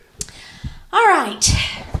right.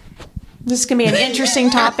 This is going to be an interesting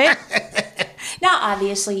topic. Now,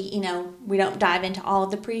 obviously, we don't dive into all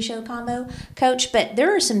of the pre-show combo, Coach, but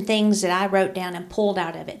there are some things that I wrote down and pulled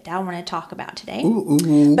out of it that I want to talk about today.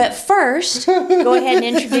 Ooh. But first, go ahead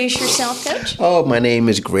and introduce yourself, Coach. Oh, my name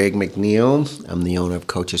is Greg McNeil. I'm the owner of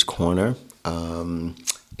Coach's Corner.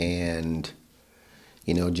 And,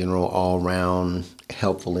 general all-round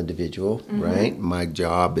helpful individual, right? My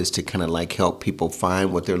job is to kind of help people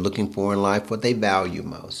find what they're looking for in life, what they value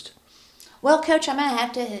most. Well, Coach, I'm going to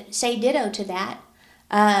have to say ditto to that.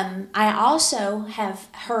 I also have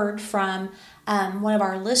heard from one of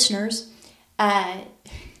our listeners.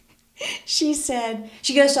 She said,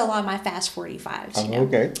 she goes to a lot of my Fast 45s.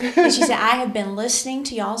 Okay. And she said, I have been listening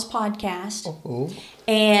to y'all's podcast.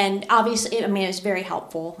 And obviously, it was very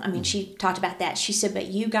helpful. She talked about that. She said, but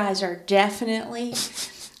you guys are definitely,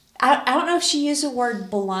 I don't know if she used the word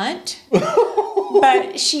blunt,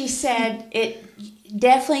 but she said it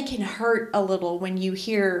definitely can hurt a little when you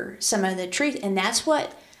hear some of the truth. And that's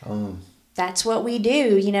what we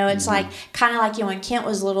do. It's kind of like when Kent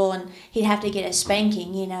was little and he'd have to get a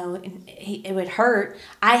spanking, and it would hurt.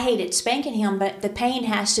 I hated spanking him, but the pain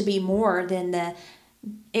has to be more than the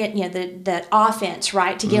offense,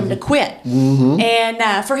 right, to get him to quit,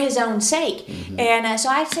 and for his own sake. And so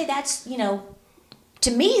I'd say that's,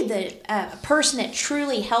 to me, the person that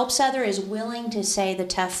truly helps other is willing to say the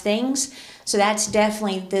tough things. So that's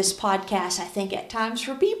definitely this podcast, I think, at times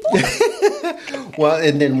for people. Well,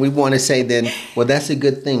 and then we want to say that's a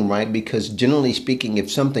good thing, right? Because generally speaking,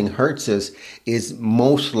 if something hurts us, is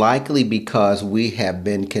most likely because we have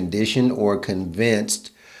been conditioned or convinced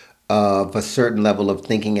of a certain level of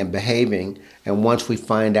thinking and behaving. And once we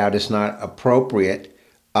find out it's not appropriate,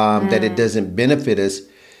 that it doesn't benefit us,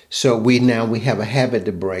 so we have a habit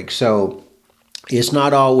to break. So it's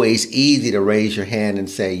not always easy to raise your hand and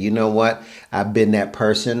say, you know what, I've been that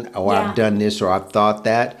person, or I've done this, or I've thought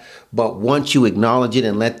that. But once you acknowledge it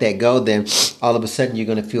and let that go, then all of a sudden you're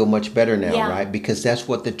going to feel much better now, right? Because that's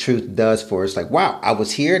what the truth does for us. Wow, I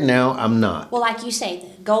was here, now I'm not. Well, like you say,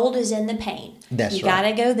 the gold is in the pain. That's you got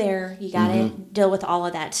to go there. You got to deal with all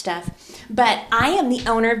of that stuff. But I am the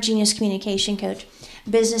owner of Genius Communication Coach,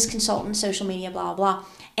 business consultant, social media, blah, blah.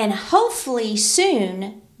 And hopefully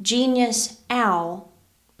soon, Genius Owl,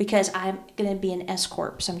 because I'm going to be an S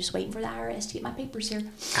Corp, so I'm just waiting for the IRS to get my papers here.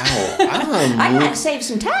 Ow. I got to save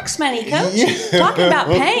some tax money, Coach. Talking about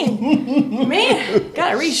pain. Man,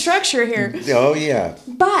 got to restructure here. Oh, yeah.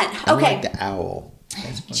 But, okay. I like the owl.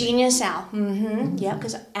 Genius Owl. Yeah,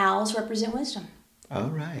 because owls represent wisdom. All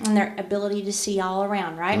right. And their ability to see all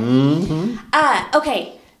around, right?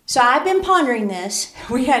 Okay. So I've been pondering this.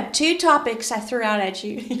 We had two topics I threw out at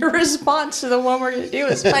you. Your response to the one we're going to do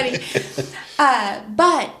is funny.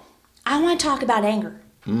 But I want to talk about anger.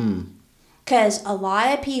 Because a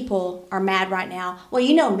lot of people are mad right now. Well,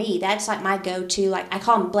 you know me. That's my go-to. I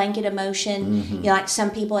call them blanket emotion.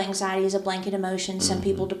 Some people, anxiety is a blanket emotion. Some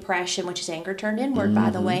people, depression, which is anger turned inward, by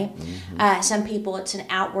the way. Some people, it's an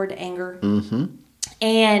outward anger.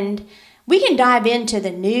 And we can dive into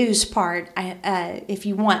the news part if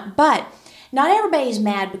you want, but not everybody's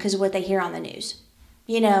mad because of what they hear on the news.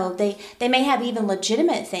 They may have even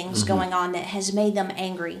legitimate things going on that has made them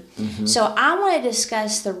angry. So I want to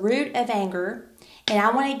discuss the root of anger, and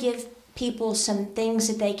I want to give people some things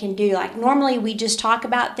that they can do. Normally we just talk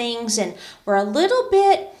about things and we're a little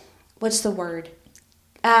bit,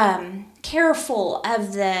 careful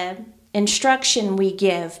of the instruction we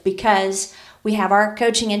give because we have our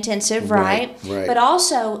coaching intensive, right? But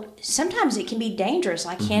also, sometimes it can be dangerous,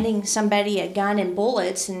 handing somebody a gun and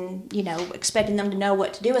bullets and, expecting them to know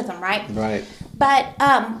what to do with them, right? Right. But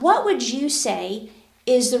what would you say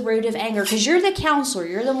is the root of anger? Because you're the counselor.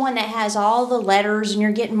 You're the one that has all the letters and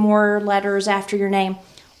you're getting more letters after your name.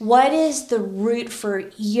 What is the root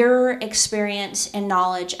for your experience and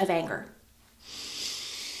knowledge of anger?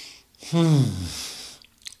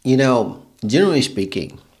 Generally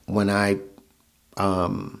speaking, when I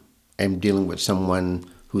am dealing with someone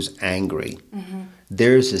who's angry,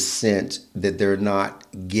 there's a sense that they're not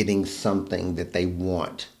getting something that they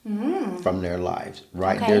want from their lives,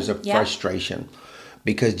 right? Okay. There's a frustration.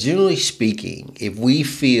 Because generally speaking, if we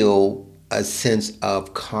feel a sense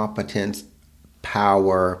of competence,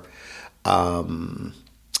 power,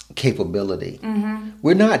 capability,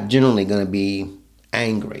 we're not generally going to be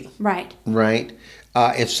angry. Right. Right?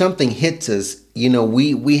 If something hits us,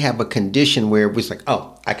 we have a condition where it's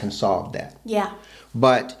oh, I can solve that. Yeah.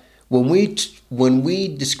 But when we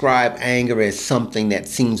describe anger as something that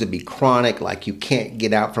seems to be chronic, like you can't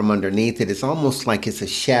get out from underneath it, it's almost like it's a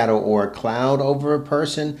shadow or a cloud over a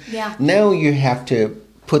person. Yeah. Now you have to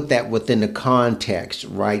put that within the context,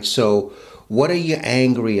 right? So what are you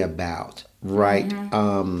angry about, right?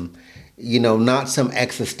 Not some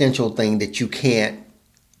existential thing that you can't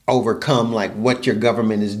overcome, like what your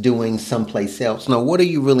government is doing someplace else. No, what are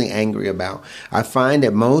you really angry about? I find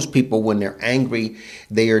that most people, when they're angry,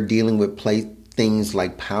 they are dealing with things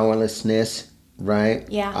like powerlessness, right?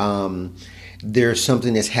 Yeah. There's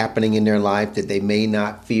something that's happening in their life that they may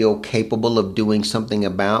not feel capable of doing something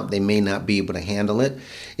about. They may not be able to handle it.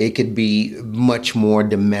 It could be much more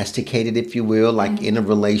domesticated, if you will, like in a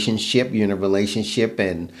relationship. You're in a relationship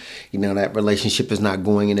and, that relationship is not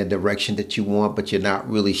going in a direction that you want, but you're not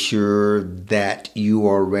really sure that you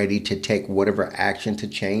are ready to take whatever action to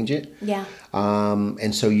change it. Yeah.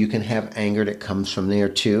 And so you can have anger that comes from there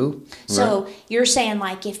too. So you're saying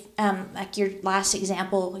like if, like your last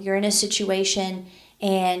example, you're in a situation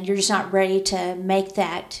and you're just not ready to make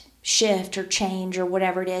that shift or change or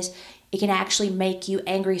whatever it is, it can actually make you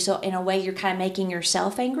angry. So in a way, you're kind of making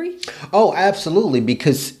yourself angry. Oh, absolutely.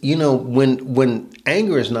 Because, when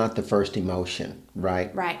anger is not the first emotion,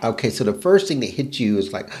 right? Right. Okay. So the first thing that hits you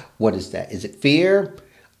is like, what is that? Is it fear?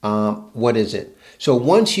 What is it? So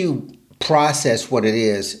once you process what it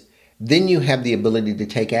is, then you have the ability to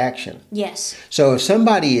take action. Yes. So if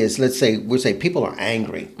somebody is, we'll say people are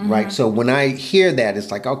angry, right? So when I hear that, it's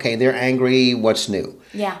like, okay, they're angry. What's new?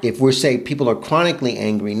 Yeah. If we're saying people are chronically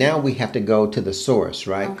angry, now we have to go to the source,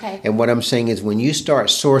 right? Okay. And what I'm saying is when you start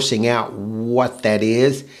sourcing out what that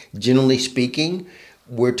is, generally speaking,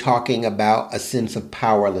 we're talking about a sense of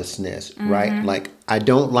powerlessness, right? Like, I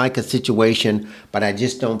don't like a situation, but I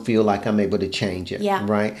just don't feel like I'm able to change it,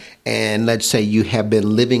 right? And let's say you have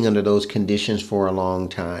been living under those conditions for a long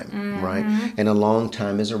time, right? And a long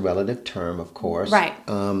time is a relative term, of course. Right.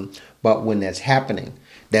 But when that's happening,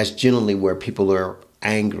 that's generally where people are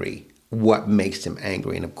angry. What makes them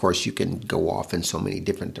angry? And of course, you can go off in so many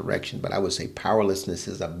different directions, but I would say powerlessness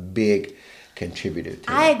is a big contributor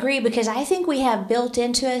to I that. agree, because I think we have built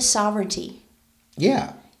into us sovereignty.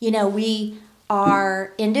 Yeah. We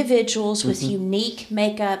are individuals with unique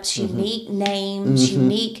makeups, unique names,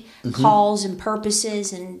 unique calls and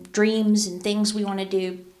purposes and dreams and things we want to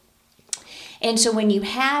do. And so when you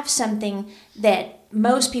have something that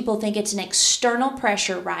most people think it's an external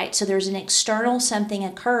pressure, right? So there's an external something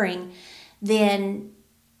occurring, then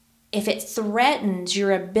if it threatens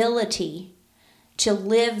your ability to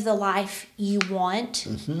live the life you want,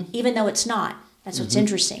 even though it's not. That's what's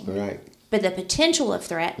interesting. Right. But the potential of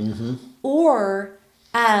threat, or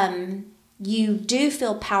you do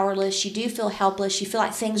feel powerless, you do feel helpless, you feel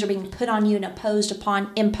like things are being put on you and imposed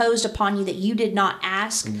upon you that you did not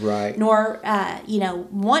ask, Right. nor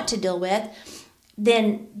want to deal with,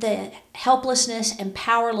 then the helplessness and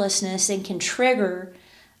powerlessness then can trigger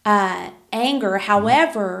anger.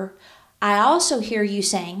 However, I also hear you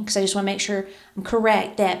saying, because I just want to make sure I'm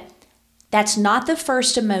correct, that that's not the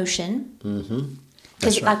first emotion.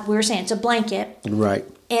 Because like we were saying, it's a blanket. Right.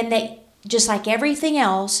 And that just like everything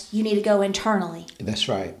else, you need to go internally. That's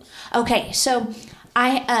right. Okay, so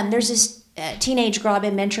there's this teenage girl I've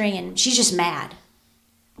been mentoring, and she's just mad.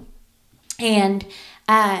 And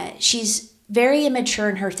she's very immature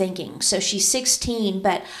in her thinking. So she's 16,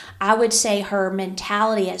 but I would say her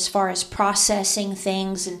mentality as far as processing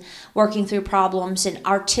things and working through problems and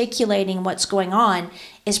articulating what's going on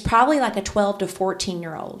is probably like a 12 to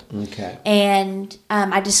 14-year-old. Okay. And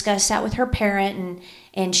I discussed that with her parent,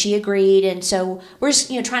 and she agreed. And so we're just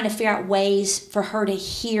trying to figure out ways for her to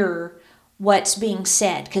hear what's being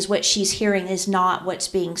said, because what she's hearing is not what's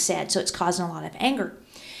being said. So it's causing a lot of anger.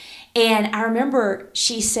 And I remember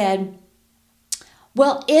she said,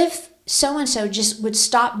 well, if so-and-so just would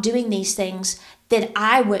stop doing these things, then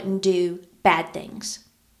I wouldn't do bad things.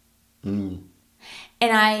 And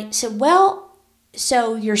I said, well,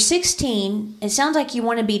 so you're 16. It sounds like you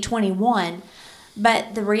want to be 21.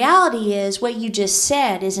 But the reality is what you just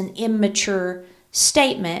said is an immature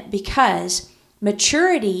statement, because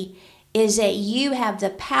maturity is that you have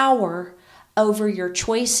the power over your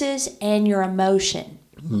choices and your emotion.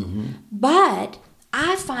 But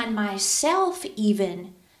I find myself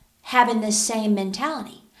even having the same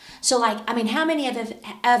mentality. So how many of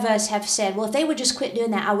us have said, well, if they would just quit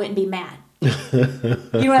doing that, I wouldn't be mad. You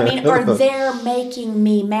know what I mean? Or they're making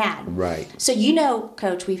me mad. Right. So,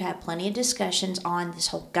 Coach, we've had plenty of discussions on this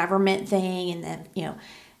whole government thing. And then,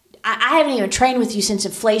 I haven't even trained with you since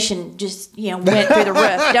inflation just, went through the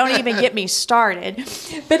roof. Don't even get me started.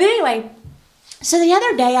 But anyway, so the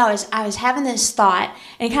other day I was having this thought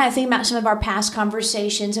and kind of thinking about some of our past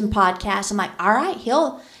conversations and podcasts. I'm like, all right,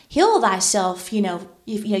 heal thyself.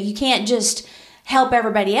 You can't just help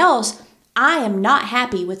everybody else. I am not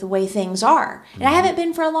happy with the way things are. And I haven't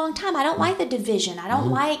been for a long time. I don't like the division. I don't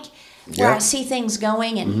like where I see things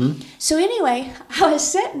going. And so anyway, I was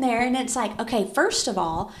sitting there and it's like, okay, first of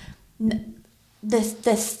all, the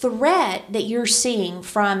threat that you're seeing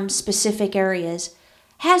from specific areas,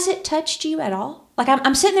 has it touched you at all? Like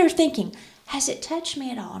I'm sitting there thinking, has it touched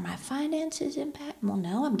me at all? Are my finances impacted? Well,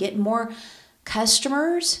 no, I'm getting more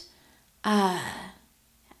customers.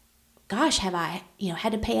 Gosh, have I,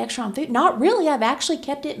 had to pay extra on food? Not really. I've actually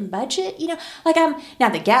kept it in budget. Now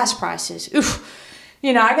the gas prices,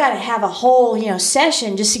 I got to have a whole,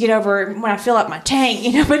 session just to get over when I fill up my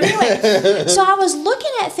tank, But anyway, so I was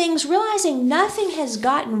looking at things, realizing nothing has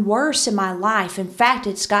gotten worse in my life. In fact,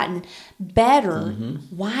 it's gotten better.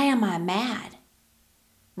 Why am I mad?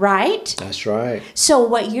 Right? That's right. So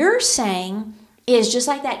what you're saying is just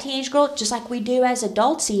like that teenage girl, just like we do as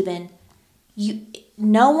adults even,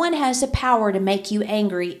 no one has the power to make you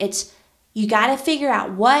angry. You got to figure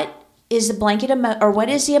out what is the blanket or what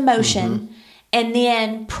is the emotion, and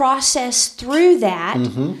then process through that.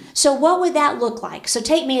 So what would that look like? So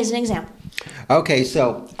take me as an example. Okay,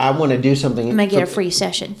 so I want to do something. I'm going to get a free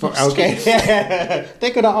session. Okay. They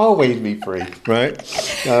could always be free, right?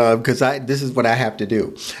 Because this is what I have to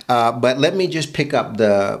do. But let me just pick up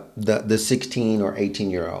the 16 or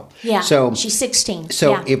 18-year-old. Yeah, so she's 16.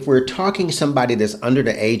 So if we're talking somebody that's under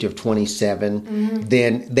the age of 27,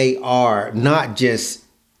 then they are not just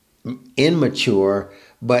immature,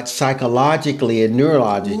 but psychologically and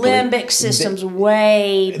neurologically, limbic system's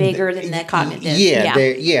way bigger than the cognitive.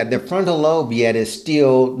 The frontal lobe yet is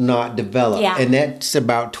still not developed, and that's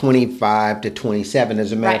about 25 to 27.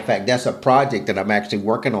 As a matter of fact, that's a project that I'm actually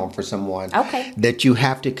working on for someone. Okay, that you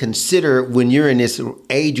have to consider when you're in this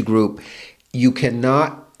age group. You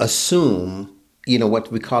cannot assume.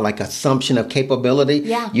 What we call like assumption of capability.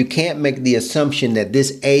 Yeah. You can't make the assumption that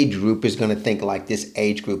this age group is going to think like this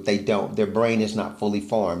age group. They don't. Their brain is not fully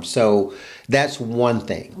formed. So that's one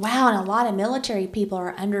thing. Wow, and a lot of military people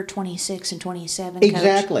are under 26 and 27.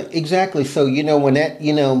 Exactly. So, when that,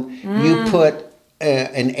 you put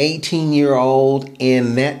an 18-year-old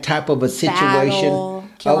in that type of a situation. Battle,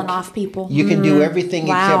 killing off people. You can do everything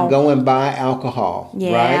except go and buy alcohol,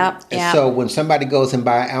 right? Yeah. So when somebody goes and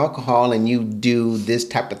buy alcohol and you do this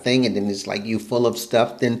type of thing and then it's like you full of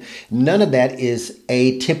stuff, then none of that is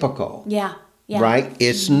atypical. Yeah. Right?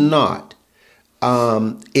 It's not.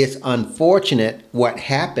 It's unfortunate what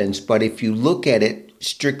happens, but if you look at it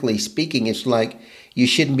strictly speaking, it's like you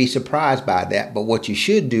shouldn't be surprised by that. But what you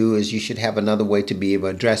should do is you should have another way to be able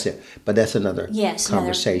to address it. But that's another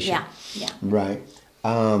conversation. Yeah. Right.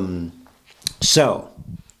 So,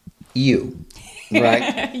 you,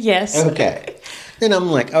 right? Yes. Okay. Then I'm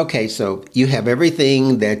like, okay, so you have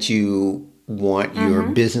everything that you want. Your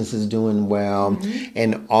business is doing well.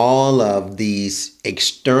 And all of these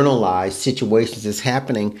externalized situations that's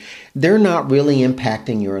happening, they're not really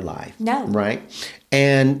impacting your life. No. Right?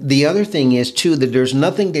 And the other thing is, too, that there's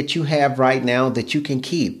nothing that you have right now that you can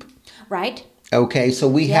keep. Right. Okay, so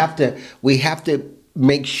we have to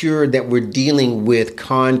make sure that we're dealing with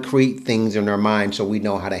concrete things in our mind so we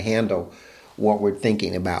know how to handle what we're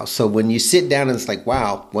thinking about. So when you sit down and it's like,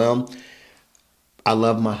 wow, well, I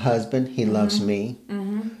love my husband. He loves me.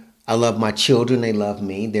 I love my children. They love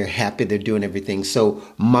me. They're happy. They're doing everything. So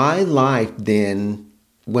my life then,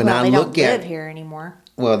 when I look at... they don't live here anymore.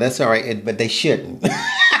 Well, that's all right, but they shouldn't.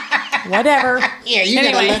 Whatever. Yeah, you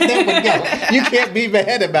gotta let that one go. You can't be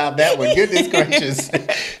mad about that one. Goodness gracious.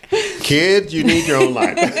 Kids, you need your own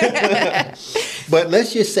life. But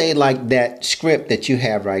let's just say like that script that you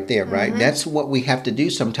have right there, right? That's what we have to do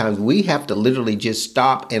sometimes. We have to literally just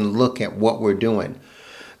stop and look at what we're doing.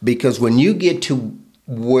 Because when you get to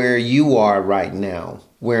where you are right now,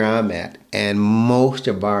 where I'm at, and most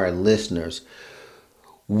of our listeners,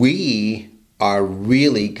 we are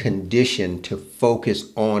really conditioned to focus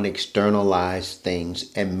on externalized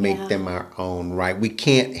things and make them our own, right? We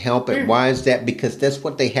can't help it. Why is that? Because that's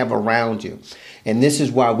what they have around you. And this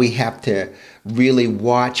is why we have to really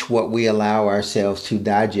watch what we allow ourselves to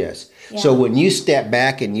digest. Yeah. So when you step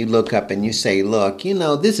back and you look up and you say, look,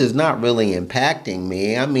 this is not really impacting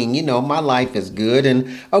me. I mean, my life is good.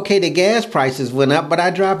 And okay, the gas prices went up, but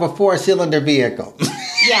I drive a 4-cylinder vehicle.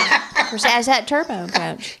 Yeah. Of course, as that turbo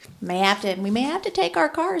coach. We may have to take our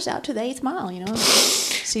cars out to the 8th mile, Mike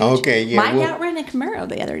outrun a Camaro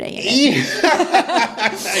the other day.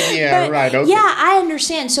 Right. Okay. Yeah, I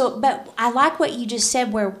understand. So, but I like what you just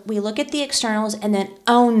said, where we look at the externals and then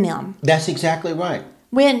own them. That's exactly right.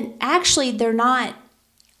 When actually they're not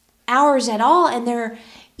ours at all, and they're,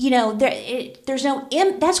 there's no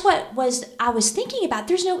that's what I was thinking about.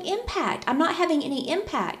 There's no impact. I'm not having any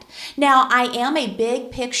impact. Now, I am a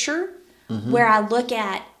big picture where I look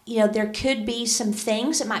at, there could be some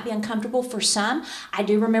things that might be uncomfortable for some. I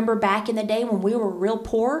do remember back in the day when we were real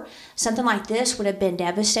poor, something like this would have been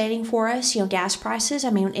devastating for us, gas prices. I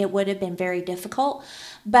mean, it would have been very difficult.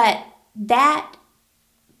 But that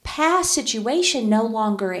past situation no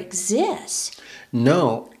longer exists.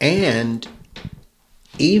 No, and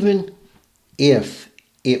even if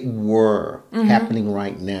it were happening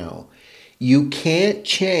right now, you can't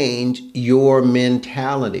change your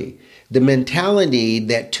mentality. The mentality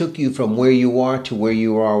that took you from where you are to where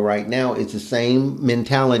you are right now is the same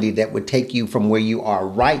mentality that would take you from where you are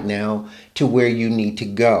right now to where you need to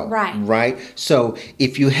go. Right? So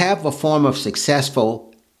if you have a form of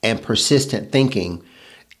successful and persistent thinking,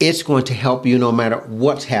 it's going to help you no matter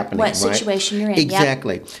what's happening. What situation you're in.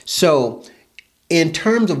 Exactly. Yep. So in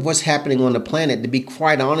terms of what's happening on the planet, to be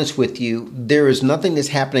quite honest with you, there is nothing that's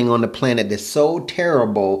happening on the planet that's so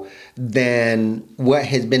terrible than what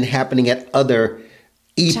has been happening at other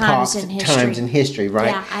epochs, times in history, right?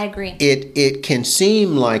 Yeah, I agree. It can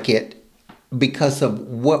seem like it because of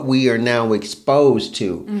what we are now exposed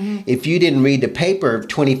to. If you didn't read the paper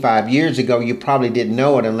 25 years ago, you probably didn't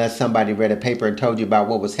know it unless somebody read a paper and told you about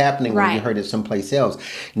what was happening when you heard it someplace else.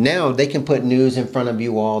 Now they can put news in front of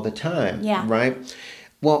you all the time, right?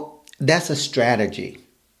 Well, that's a strategy.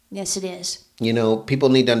 Yes, it is. People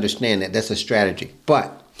need to understand that that's a strategy.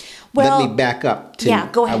 But let me back up to,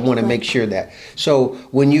 go ahead. I want to make sure that. So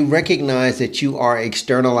when you recognize that you are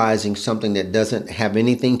externalizing something that doesn't have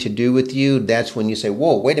anything to do with you, that's when you say,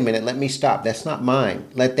 whoa, wait a minute, let me stop. That's not mine.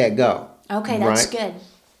 Let that go. Okay, that's good.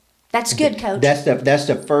 That's good, Coach. That's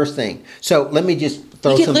the first thing. So let me just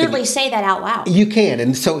throw something. You can literally say that out loud. You can.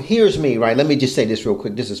 And so here's me, right? Let me just say this real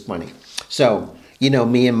quick. This is funny. So,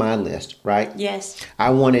 me and my list, right? Yes.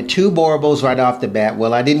 I wanted 2 Borbals right off the bat.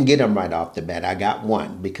 Well, I didn't get them right off the bat. I got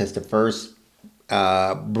 1 because the first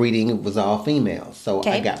breeding was all female. So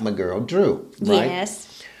I got my girl, Drew, right?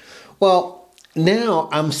 Yes. Well, now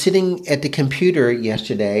I'm sitting at the computer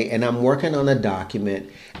yesterday and I'm working on a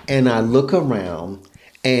document and I look around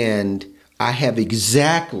and I have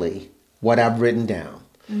exactly what I've written down.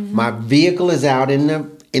 My vehicle is out in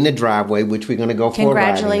the driveway, which we're going to go for a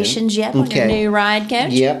ride in. Congratulations, yep, on your new ride,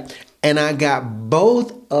 Coach. Yep. And I got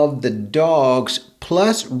both of the dogs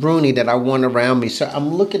plus Rooney that I want around me. So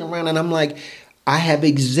I'm looking around and I'm like, I have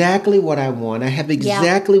exactly what I want. I have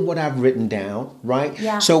exactly what I've written down, right?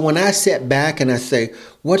 Yeah. So when I sit back and I say,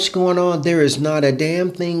 what's going on? There is not a damn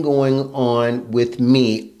thing going on with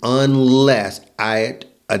me unless I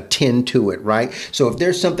attend to it, right? So if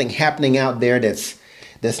there's something happening out there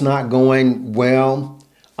that's not going well,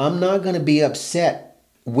 I'm not going to be upset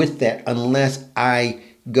with that unless I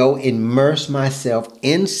go immerse myself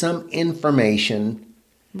in some information,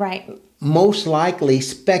 right? Most likely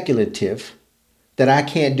speculative, that I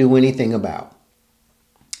can't do anything about.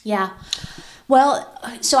 Yeah. Well,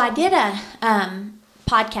 so I did a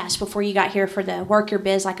podcast before you got here for the Work Your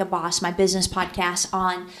Biz Like a Boss, my business podcast,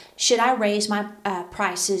 on should I raise my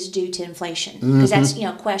prices due to inflation? Because that's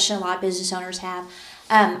a question a lot of business owners have.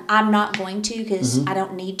 I'm not going to because I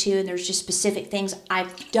don't need to, and there's just specific things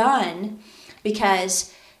I've done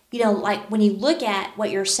because, like when you look at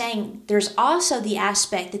what you're saying, there's also the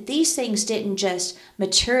aspect that these things didn't just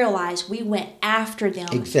materialize. We went after them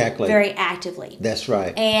very actively. That's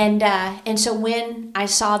right. And so when I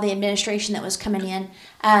saw the administration that was coming in,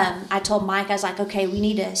 I told Mike, I was like, okay, we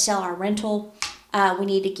need to sell our rental. We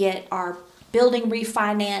need to get our building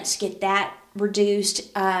refinanced, get that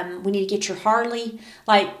reduced. We need to get your Harley,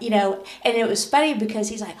 and it was funny because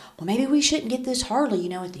he's like, well, maybe we shouldn't get this Harley,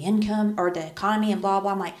 with the income or the economy and blah,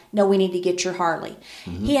 blah. I'm like, no, we need to get your Harley.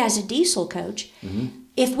 He has a diesel, Coach.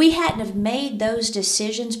 If we hadn't have made those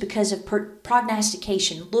decisions because of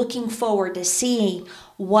prognostication, looking forward to seeing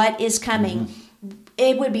what is coming,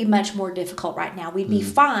 it would be much more difficult right now. We'd be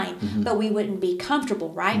fine, but we wouldn't be comfortable,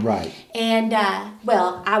 right? Right. And,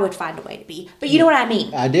 I would find a way to be. But you know what I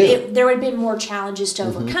mean? I do. There would have been more challenges to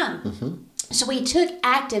overcome. So we took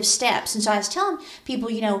active steps. And so I was telling people,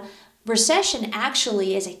 recession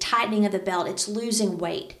actually is a tightening of the belt. It's losing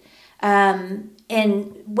weight.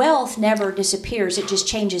 And wealth never disappears. It just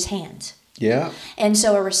changes hands. Yeah. And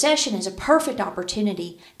so a recession is a perfect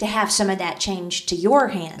opportunity to have some of that change to your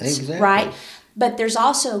hands. Exactly. Right? But there's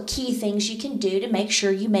also key things you can do to make sure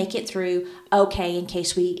you make it through okay in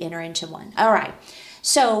case we enter into one. All right.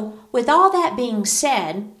 So with all that being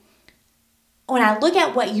said, when I look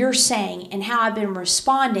at what you're saying and how I've been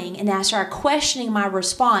responding, and I start questioning my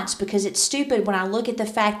response because it's stupid when I look at the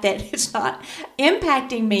fact that it's not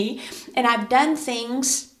impacting me and I've done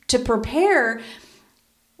things to prepare,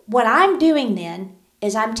 what I'm doing then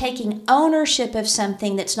is I'm taking ownership of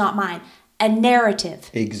something that's not mine, a narrative.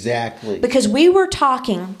 Exactly. Because we were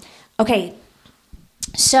talking, okay,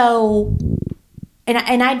 so,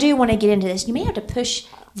 and I do want to get into this. You may have to push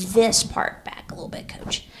this part back a little bit,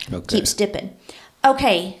 Coach. Okay. Keeps dipping.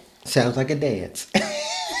 Okay. Sounds like a dance.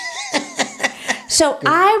 So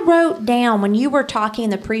I wrote down when you were talking in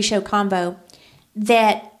the pre-show convo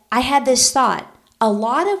that I had this thought. A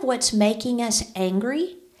lot of what's making us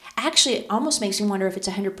angry, actually it almost makes me wonder if it's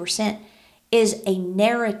 100%, is a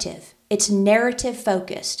narrative. It's narrative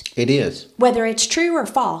focused. It is. Whether it's true or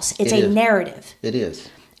false, it's a narrative. It is.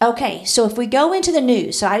 Okay, so if we go into the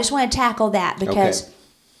news, so I just want to tackle that because,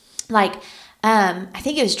 I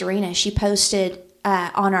think it was Dorina. She posted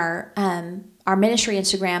on our ministry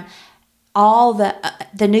Instagram, all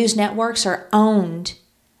the news networks are owned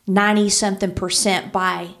 90-something%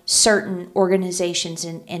 by certain organizations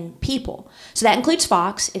and people. So that includes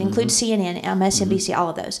Fox, it includes CNN, MSNBC, all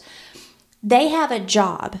of those. They have a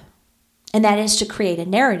job, and that is to create a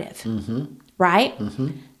narrative, right?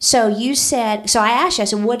 So you said, so I asked you, I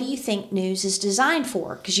said, what do you think news is designed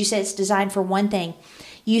for? Because you said it's designed for one thing.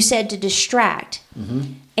 You said to distract.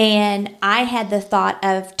 And I had the thought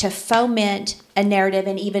of to foment a narrative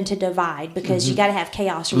and even to divide, because you got to have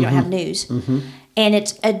chaos or you don't have news. And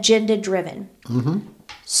it's agenda driven.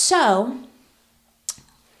 So,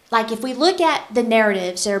 like if we look at the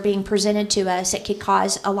narratives that are being presented to us, it could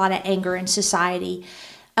cause a lot of anger in society.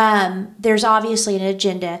 There's obviously an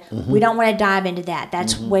agenda. We don't want to dive into that.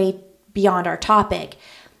 That's way beyond our topic.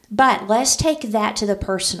 But let's take that to the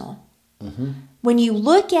personal. When you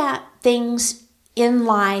look at things in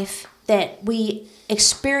life that we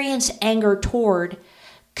experience anger toward,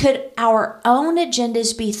 could our own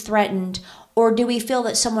agendas be threatened, or do we feel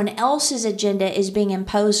that someone else's agenda is being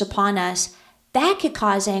imposed upon us? That could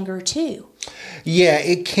cause anger too. Yeah,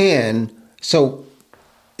 it can. So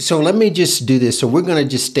let me just do this. So we're going to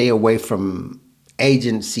just stay away from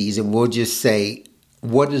agencies and we'll just say,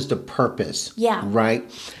 what is the purpose? Yeah. Right?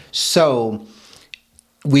 So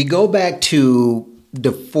we go back to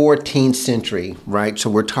the 14th century, right? So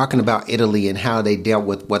we're talking about Italy and how they dealt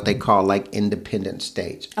with what they call like independent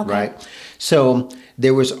states, right? So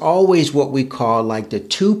there was always what we call like the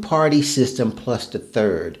two-party system plus the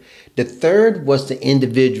third. The third was the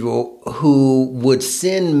individual who would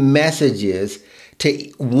send messages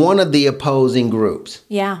to one of the opposing groups.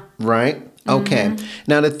 Yeah. Right? Okay.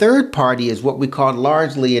 Now, the third party is what we call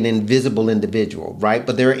largely an invisible individual, right?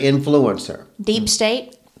 But they're an influencer. Deep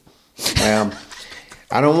state?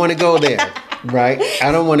 I don't want to go there, right?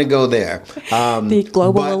 I don't want to go there. The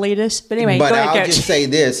global elitist. But anyway, but go ahead, I'll Coach. just say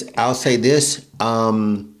this. I'll say this.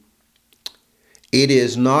 It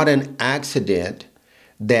is not an accident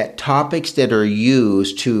that topics that are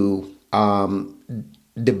used to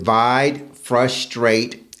divide,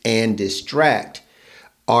 frustrate, and distract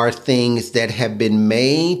are things that have been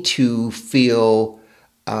made to feel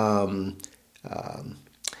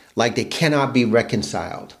like they cannot be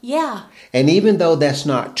reconciled. Yeah. And even though that's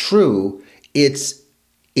not true, it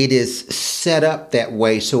is set up that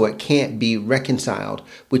way so it can't be reconciled,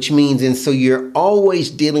 which means, and so you're always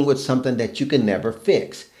dealing with something that you can never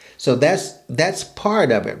fix. So that's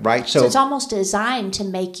part of it, right? So it's almost designed to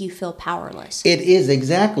make you feel powerless. It is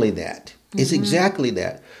exactly that. It's exactly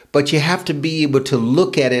that. But you have to be able to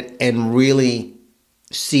look at it and really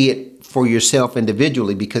see it for yourself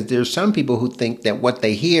individually, because there's some people who think that what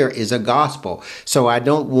they hear is a gospel. So I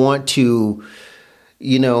don't want to,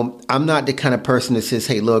 I'm not the kind of person that says,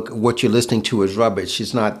 hey, look, what you're listening to is rubbish.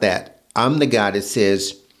 It's not that. I'm the guy that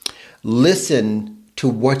says, listen to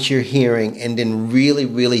what you're hearing and then really,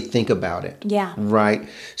 really think about it. Yeah. Right?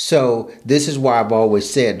 So this is why I've always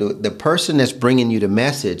said the person that's bringing you the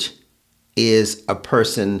message is a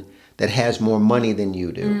person that has more money than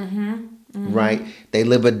you do. Right? They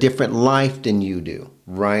live a different life than you do.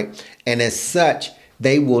 Right? And as such,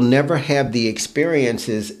 they will never have the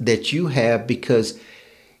experiences that you have because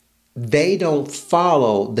they don't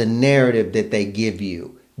follow the narrative that they give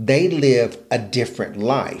you. They live a different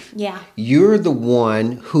life. Yeah. You're the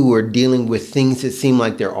one who are dealing with things that seem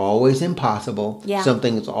like they're always impossible. Yeah.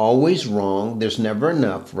 Something is always wrong. There's never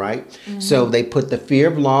enough, right? So they put the fear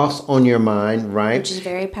of loss on your mind, right? Which is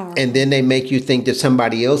very powerful. And then they make you think that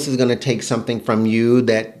somebody else is going to take something from you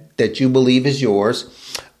that you believe is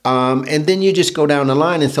yours. And then you just go down the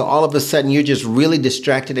line. And so all of a sudden you're just really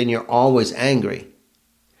distracted and you're always angry.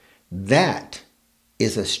 That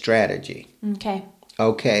is a strategy. Okay.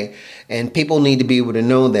 Okay. And people need to be able to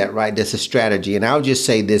know that, right? That's a strategy. And I'll just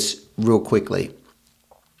say this real quickly.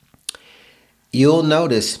 You'll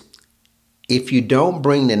notice if you don't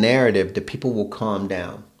bring the narrative, the people will calm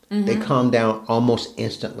down. Mm-hmm. They calm down almost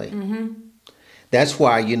instantly. Mm-hmm. That's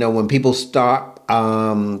why, when people stop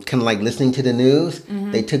kind of like listening to the news,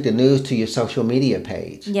 they took the news to your social media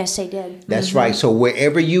page. Yes, they did. That's right. So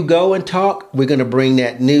wherever you go and talk, we're going to bring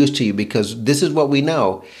that news to you because this is what we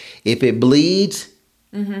know. If it bleeds,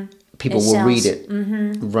 people will read it.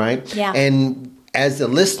 Right? Yeah. And as a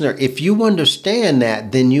listener, if you understand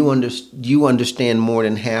that, then you understand more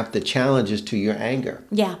than half the challenges to your anger.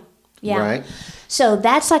 Yeah. Yeah. Right? So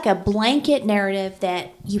that's like a blanket narrative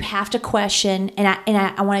that you have to question. And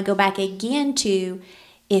I want to go back again to,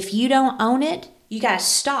 if you don't own it, you got to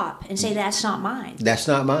stop and say, that's not mine. That's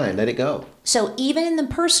not mine. Let it go. So even in the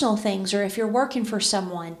personal things, or if you're working for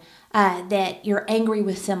someone that you're angry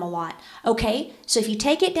with them a lot. Okay. So if you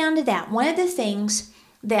take it down to that, one of the things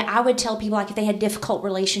that I would tell people, like if they had a difficult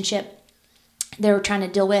relationship they were trying to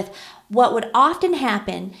deal with, what would often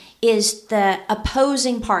happen is the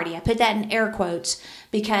opposing party, I put that in air quotes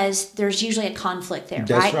because there's usually a conflict there,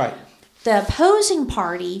 That's right. The opposing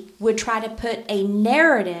party would try to put a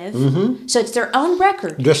narrative, so it's their own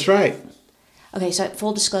record. That's right. Okay, so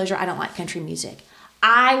full disclosure, I don't like country music.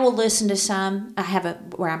 I will listen to some. I have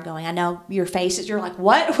where I'm going. I know your faces. You're like,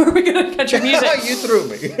 what? Where are we going to country music? You threw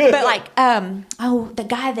me. But like, the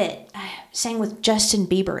guy that sang with Justin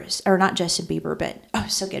Bieber, or not Justin Bieber, but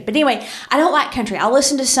so good. But anyway, I don't like country. I'll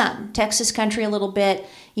listen to some Texas country a little bit.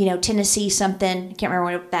 Tennessee something. I can't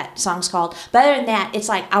remember what that song's called. But other than that, it's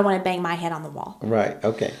like I want to bang my head on the wall. Right.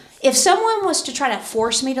 Okay. If someone was to try to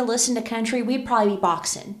force me to listen to country, we'd probably be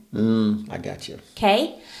boxing. I got you.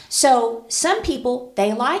 Okay? So some people,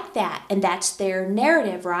 they like that, and that's their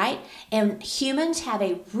narrative, right? And humans have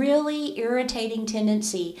a really irritating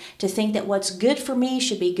tendency to think that what's good for me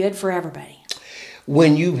should be good for everybody.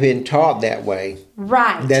 When you've been taught that way.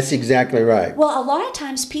 Right. That's exactly right. Well, a lot of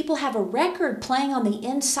times people have a record playing on the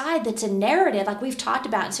inside that's a narrative, like we've talked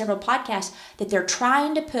about in several podcasts, that they're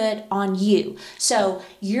trying to put on you. So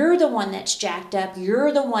you're the one that's jacked up.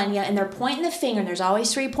 You're the one, and they're pointing the finger, and there's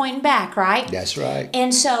always three pointing back, right? That's right.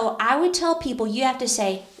 And so I would tell people, you have to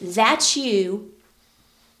say, that's you,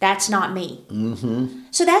 that's not me.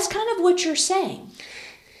 So that's kind of what you're saying.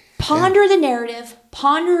 Ponder the narrative.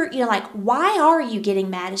 Ponder, why are you getting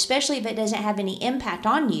mad, especially if it doesn't have any impact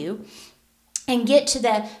on you, and get to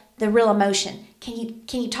the real emotion. Can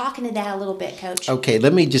you talk into that a little bit, Coach? Okay,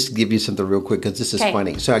 let me just give you something real quick because this is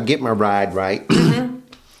funny. So I get my ride, right?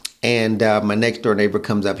 And my next door neighbor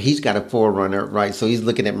comes up. He's got a 4Runner, right? So he's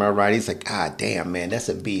looking at my ride. He's like, ah, damn, man, that's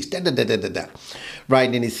a beast. Right? And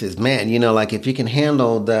then he says, man, if you can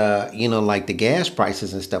handle the, like the gas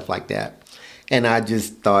prices and stuff like that. And I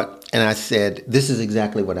just thought, and I said, this is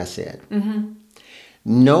exactly what I said.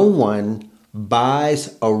 No one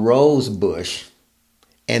buys a rose bush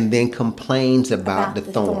and then complains about the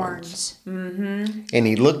thorns. And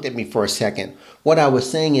he looked at me for a second. What I was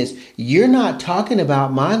saying is, you're not talking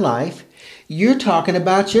about my life. You're talking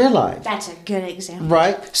about your life. That's a good example.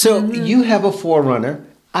 Right? So you have a 4Runner.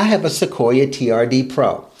 I have a Sequoia TRD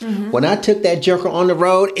Pro. When I took that joker on the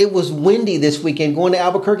road, it was windy this weekend going to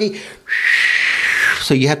Albuquerque.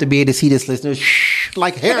 So you have to be able to see this, listeners,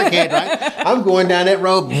 like a hurricane, right? I'm going down that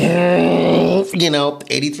road,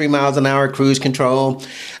 83 miles an hour, cruise control.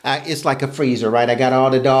 It's like a freezer, right? I got all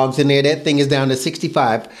the dogs in there. That thing is down to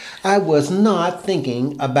 65. I was not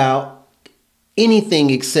thinking about anything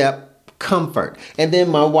except comfort. And then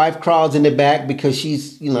my wife crawls in the back because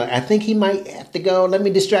she's, I think he might have to go. Let me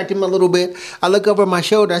distract him a little bit. I look over my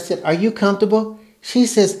shoulder. I said, are you comfortable? She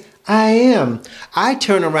says, I am. I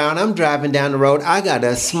turn around. I'm driving down the road. I got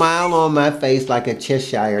a smile on my face like a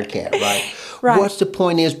Cheshire cat, right? Right. What's the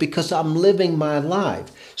point is because I'm living my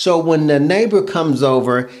life. So when the neighbor comes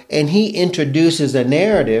over and he introduces a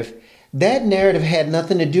narrative, that narrative had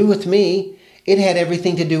nothing to do with me. It had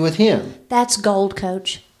everything to do with him. That's gold,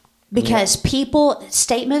 Coach. Because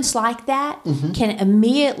statements like that can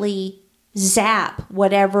immediately zap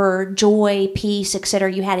whatever joy, peace,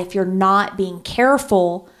 etc. you had if you're not being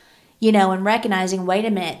careful, and recognizing, wait a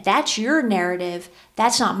minute, that's your narrative,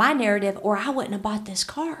 that's not my narrative, or I wouldn't have bought this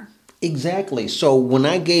car. Exactly. So when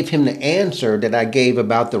I gave him the answer that I gave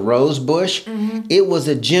about the rose bush, it was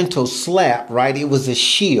a gentle slap, right? It was a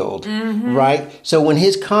shield, right? So when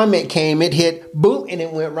his comment came, it hit boom, and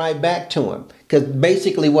it went right back to him. Because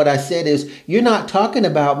basically what I said is, you're not talking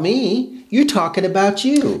about me, you're talking about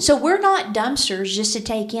you. So we're not dumpsters just to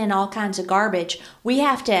take in all kinds of garbage. We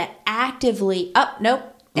have to actively,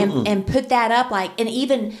 and put that up, like, and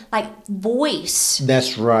even like voice.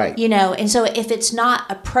 That's right. And so if it's not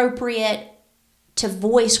appropriate to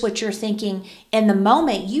voice what you're thinking in the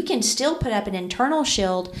moment, you can still put up an internal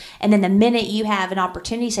shield, and then the minute you have an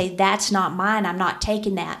opportunity, say, that's not mine, I'm not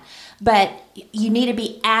taking that. But you need to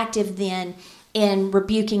be active then in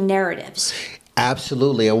rebuking narratives.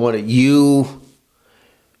 Absolutely.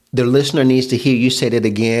 The listener needs to hear you say that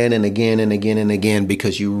again and again and again and again,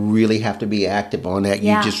 because you really have to be active on that.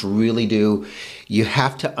 Yeah. You just really do. You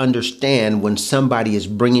have to understand when somebody is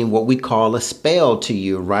bringing what we call a spell to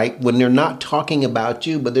you, right? When they're not talking about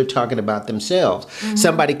you, but they're talking about themselves. Mm-hmm.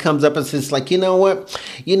 Somebody comes up and says, like, you know what?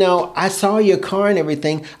 I saw your car and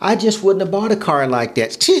everything. I just wouldn't have bought a car like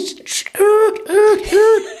that.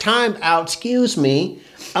 Time out. Excuse me.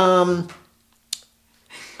 I'm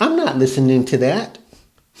not listening to that.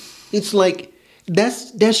 It's like,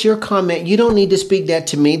 that's your comment. You don't need to speak that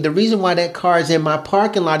to me. The reason why that car is in my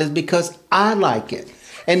parking lot is because I like it.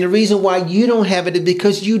 And the reason why you don't have it is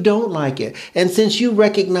because you don't like it. And since you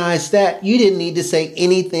recognize that, you didn't need to say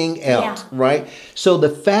anything else, right? So the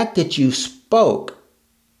fact that you spoke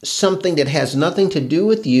something that has nothing to do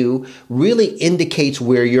with you really indicates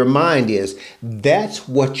where your mind is. That's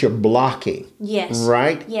what you're blocking. Yes.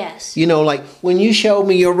 Right? Yes. Like when you showed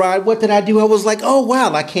me your ride, what did I do? I was like, oh,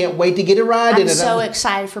 wow, I can't wait to get a ride. I'm so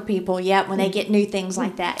excited for people, when they get new things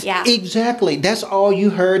like that. Yeah. Exactly. That's all you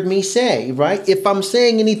heard me say, right? If I'm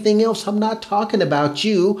saying anything else, I'm not talking about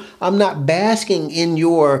you. I'm not basking in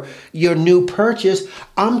your new purchase.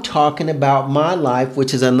 I'm talking about my life,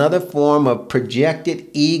 which is another form of projected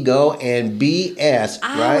ego and BS,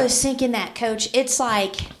 right? I was thinking that, Coach. It's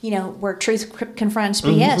like, where truth confronts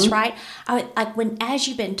BS, right? As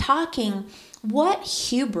you've been talking, what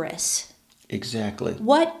hubris? Exactly.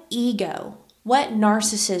 What ego? What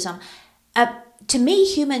narcissism? To me,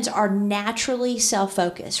 humans are naturally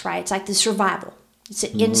self-focused, right? It's like the survival. It's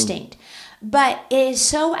an instinct. But it is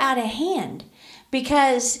so out of hand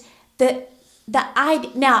because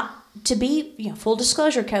now, to be, full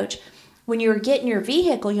disclosure, Coach, when you were getting your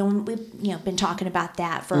vehicle, we've been talking about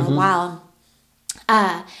that for a while.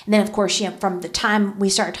 And then, of course, from the time we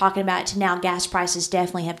started talking about it to now, gas prices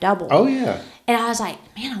definitely have doubled. Oh, yeah. And I was like,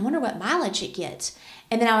 man, I wonder what mileage it gets.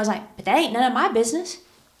 And then I was like, but that ain't none of my business.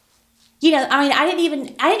 I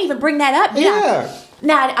didn't even bring that up.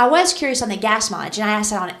 Now, I was curious on the gas mileage, and I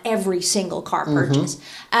asked that on every single car purchase.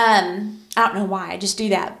 I don't know why. I just do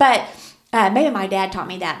that. But maybe my dad taught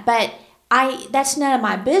me that. But that's none of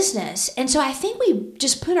my business. And so I think we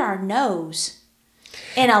just put our nose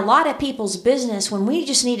in a lot of people's business when we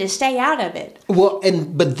just need to stay out of it. Well,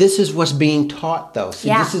 but this is what's being taught, though. See,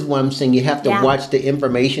 this is what I'm saying. You have to watch the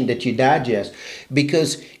information that you digest,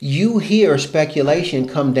 because you hear speculation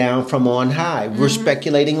come down from on high. We're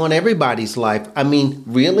speculating on everybody's life. I mean,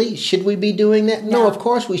 really? Should we be doing that? No, of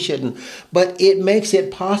course we shouldn't. But it makes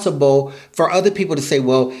it possible for other people to say,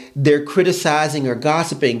 well, they're criticizing or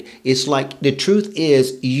gossiping. It's like, the truth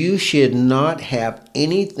is, you should not have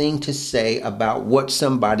anything to say about what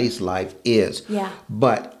somebody's life is. Yeah.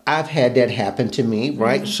 But I've had that happen to me,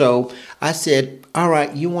 right? So I said, all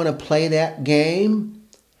right, you want to play that game?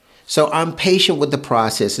 So I'm patient with the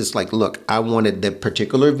process. It's like, look, I wanted the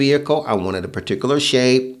particular vehicle. I wanted a particular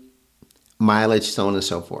shape, mileage, so on and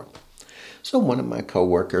so forth. So one of my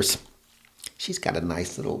coworkers, she's got a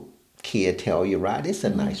nice little Kia Telluride. It's a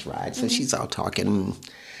nice ride. So she's all talking.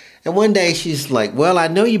 And one day she's like, well, I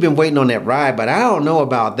know you've been waiting on that ride, but I don't know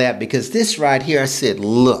about that, because this ride here, I said,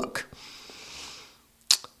 look,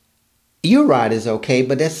 your ride is okay,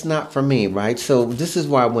 but that's not for me, right? So this is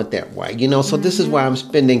why I went that way, so this is why I'm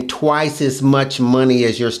spending twice as much money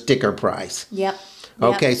as your sticker price. Yep.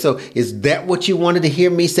 Okay, so is that what you wanted to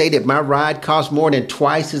hear me say, that my ride costs more than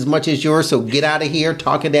twice as much as yours? So get out of here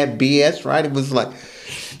talking that BS, right? It was like,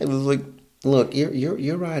 look,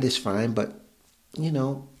 your ride is fine, but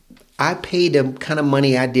I paid the kind of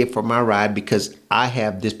money I did for my ride because I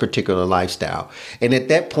have this particular lifestyle. And at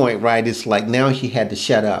that point, right, it's like now she had to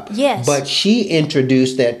shut up. Yes. But she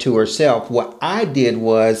introduced that to herself. What I did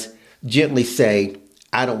was gently say,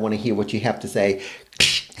 I don't want to hear what you have to say.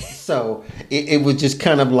 So it was just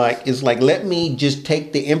kind of like, it's like, let me just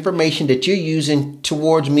take the information that you're using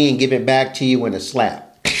towards me and give it back to you in a slap.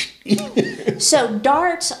 So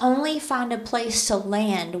darts only find a place to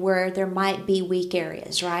land where there might be weak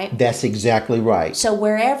areas, right? That's exactly right. So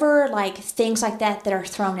wherever things like that are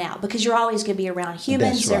thrown out, because you're always going to be around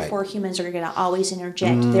humans, That's right. Therefore humans are going to always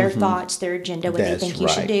interject their thoughts, their agenda, what they think you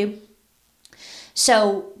should do.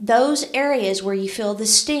 So those areas where you feel the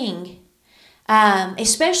sting,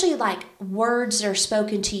 especially like words that are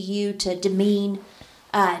spoken to you to demean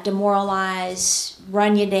demoralize,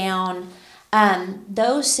 run you down.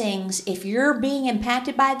 Those things, if you're being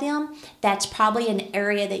impacted by them, that's probably an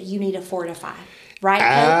area that you need to fortify. Right,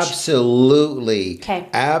 Coach? Absolutely. Okay.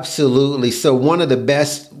 Absolutely. So one of the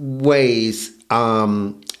best ways,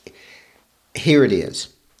 here it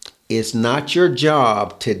is. It's not your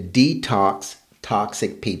job to detox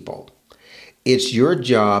toxic people. It's your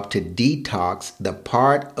job to detox the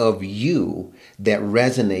part of you that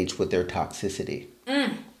resonates with their toxicity.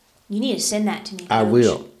 You need to send that to me, Coach. I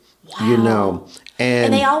will. Wow. You know.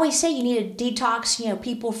 And they always say you need to detox,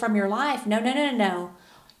 people from your life. No.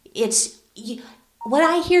 What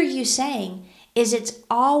I hear you saying is it's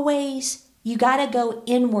always, you got to go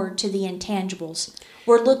inward to the intangibles.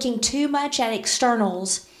 We're looking too much at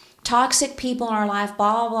externals, toxic people in our life,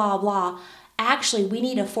 blah, blah, blah. Actually, we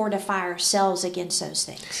need to fortify ourselves against those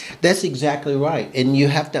things. That's exactly right. And you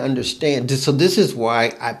have to understand. So this is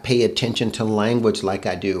why I pay attention to language like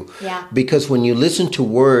I do. Yeah. Because when you listen to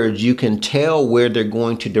words, you can tell where they're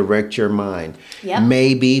going to direct your mind. Yep.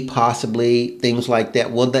 Maybe, possibly, things like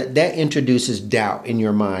that. Well, that introduces doubt in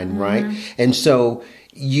your mind, right? And so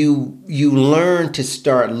you learn to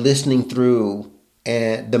start listening through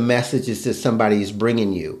the messages that somebody is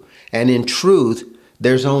bringing you. And in truth,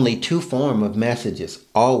 there's only two forms of messages,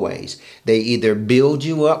 always. They either build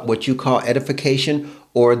you up, what you call edification,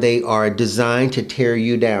 or they are designed to tear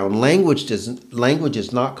you down. Language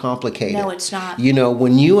is not complicated. No, it's not.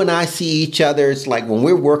 When you and I see each other, it's like when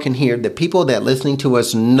we're working here, the people that listening to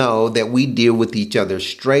us know that we deal with each other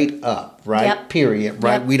straight up, right? Yep. Period,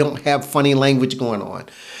 right? Yep. We don't have funny language going on.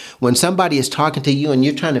 When somebody is talking to you and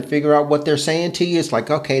you're trying to figure out what they're saying to you, it's like,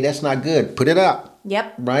 okay, that's not good. Put it up.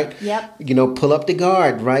 Yep. Right? Yep. Pull up the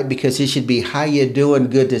guard, right? Because it should be, how you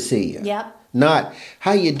doing? Good to see you. Yep. Not,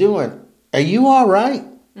 how you doing? Are you all right?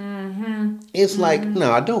 It's like,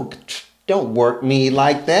 no, don't work me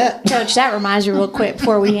like that. Coach, that reminds me real quick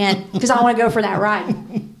before we end, because I want to go for that ride.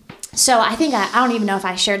 So I think I don't even know if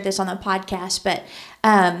I shared this on the podcast, but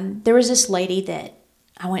there was this lady that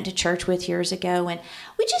I went to church with years ago, and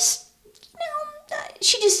we just,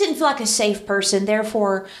 she just didn't feel like a safe person.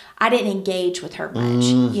 Therefore, I didn't engage with her much,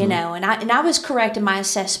 and I was correct in my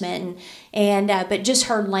assessment, but just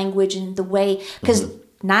her language and the way, because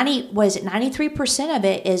 93% of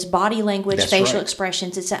it is body language, That's facial right.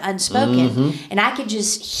 expressions. It's unspoken, and I could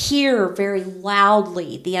just hear very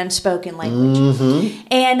loudly the unspoken language.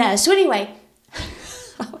 And so anyway,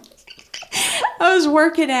 I was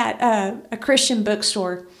working at a Christian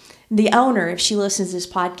bookstore. The owner, if she listens to this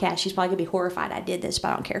podcast, she's probably going to be horrified I did this, but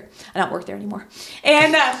I don't care. I don't work there anymore.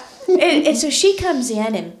 And and so she comes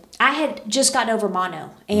in, and I had just gotten over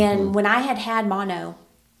mono. And when I had mono,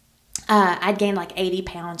 I'd gained like 80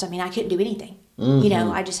 pounds. I mean, I couldn't do anything.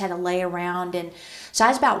 I just had to lay around. And so I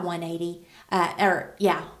was about 180. I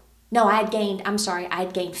had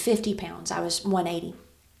gained 50 pounds. I was 180.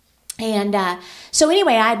 And so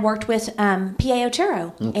anyway, I had worked with P.A.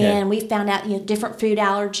 Otero, and we found out different food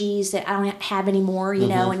allergies that I don't have anymore,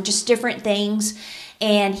 and just different things.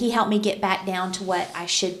 And he helped me get back down to what I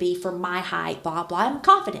should be for my height, blah, blah, and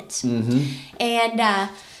confidence. And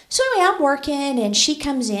so anyway, I'm working, and she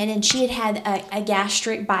comes in, and she had a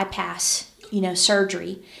gastric bypass,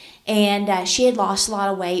 surgery. And she had lost a lot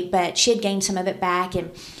of weight, but she had gained some of it back. And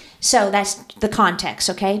so that's the context,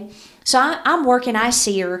 okay? So I'm working, I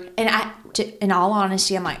see her, and in all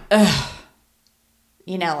honesty, I'm like, ugh.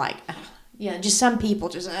 Just some people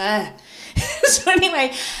just, ugh. So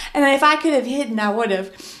anyway, and if I could have hidden, I would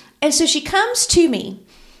have. And so she comes to me,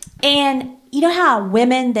 and you know how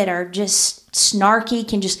women that are just snarky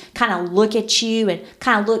can just kind of look at you and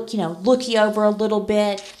kind of look you over a little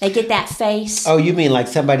bit. They get that face. Oh, you mean like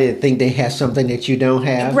somebody that think they have something that you don't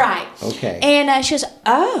have? Right. Okay. And she goes,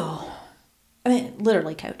 oh. I mean,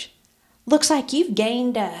 literally, Coach. Looks like you've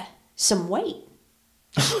gained some weight.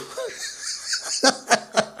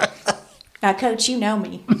 Now, Coach, you know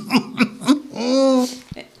me.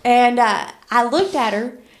 And I looked at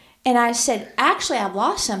her, and I said, actually, I've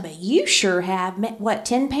lost some, but you sure have,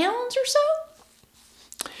 10 pounds or so?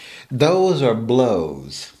 Those are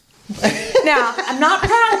blows. Now, I'm not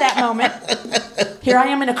proud of that moment. Here I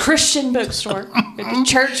am in a Christian bookstore at the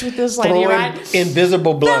church with this lady, right?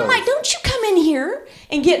 Invisible blows. But I'm like, don't you come in here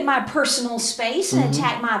and get in my personal space and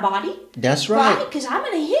attack my body. That's right. Because I'm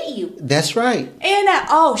going to hit you. That's right.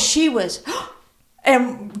 And, she was,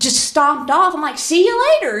 and just stomped off. I'm like, see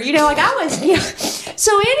you later. I was,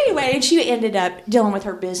 So anyway, and she ended up dealing with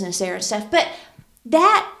her business there and stuff. But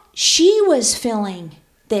she was feeling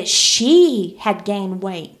that she had gained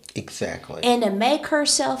weight. Exactly. And to make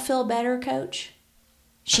herself feel better, Coach,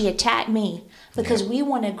 she attacked me because we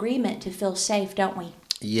want agreement to feel safe, don't we?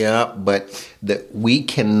 Yeah, but that we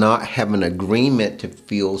cannot have an agreement to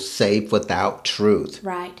feel safe without truth.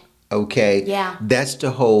 Right. Okay? Yeah. That's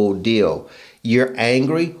the whole deal. You're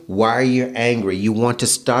angry. Why are you angry? You want to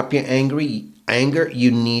stop your anger,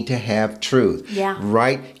 you need to have truth. Yeah.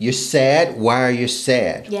 Right? You're sad. Why are you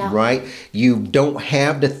sad? Yeah. Right? You don't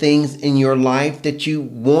have the things in your life that you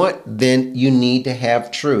want, then you need to have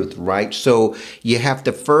truth, right? So you have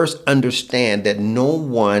to first understand that no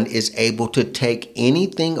one is able to take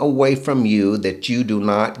anything away from you that you do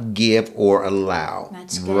not give or allow.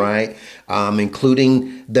 That's good. Right?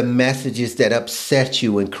 Including the messages that upset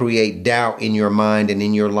you and create doubt in your mind and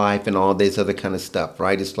in your life and all this other kind of stuff,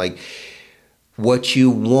 right? It's like, what you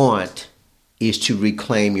want is to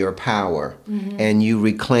reclaim your power. Mm-hmm. And you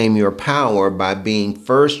reclaim your power by being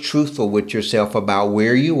first truthful with yourself about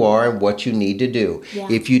where you are and what you need to do. Yeah.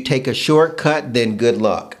 If you take a shortcut, then good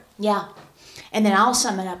luck. Yeah. And then I'll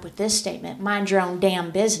sum it up with this statement: mind your own damn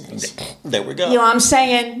business. There we go. You know what I'm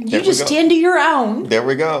saying? You just tend to your own. There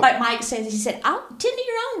we go. Like Mike says, he said, I'll tend to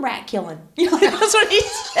your own rat killing. You know, that's what he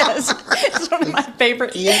says. It's one of my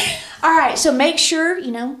favorites. Yeah. All right. So make sure,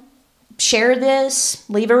 share this,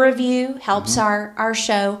 leave a review, helps our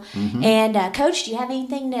show. Mm-hmm. And Coach, do you have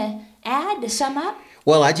anything to add to sum up?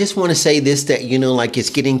 Well, I just want to say this, that, it's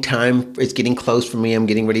getting close for me. I'm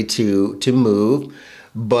getting ready to move.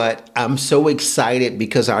 But I'm so excited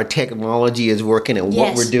because our technology is working and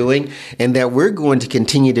what we're doing, and that we're going to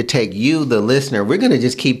continue to take you, the listener. We're going to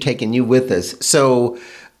just keep taking you with us. So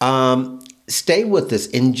stay with us,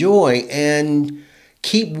 enjoy, and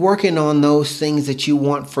keep working on those things that you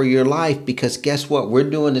want for your life, because guess what? We're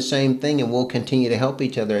doing the same thing, and we'll continue to help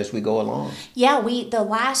each other as we go along. Yeah, the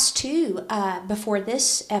last two before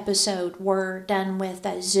this episode were done with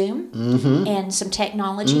Zoom and some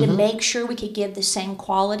technology to make sure we could give the same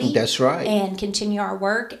quality. That's right. And continue our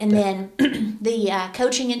work. And then the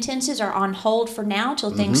coaching intensives are on hold for now till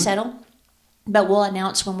things settle. But we'll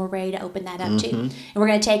announce when we're ready to open that up too. And we're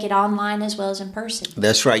going to take it online as well as in person.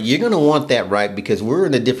 That's right. You're going to want that, right? Because we're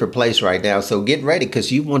in a different place right now. So get ready,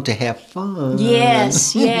 because you want to have fun.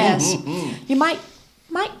 Yes, yes. You might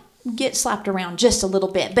get slapped around just a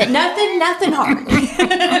little bit, but nothing hard.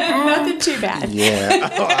 Nothing too bad. Yeah.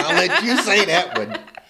 I'll let you say that one.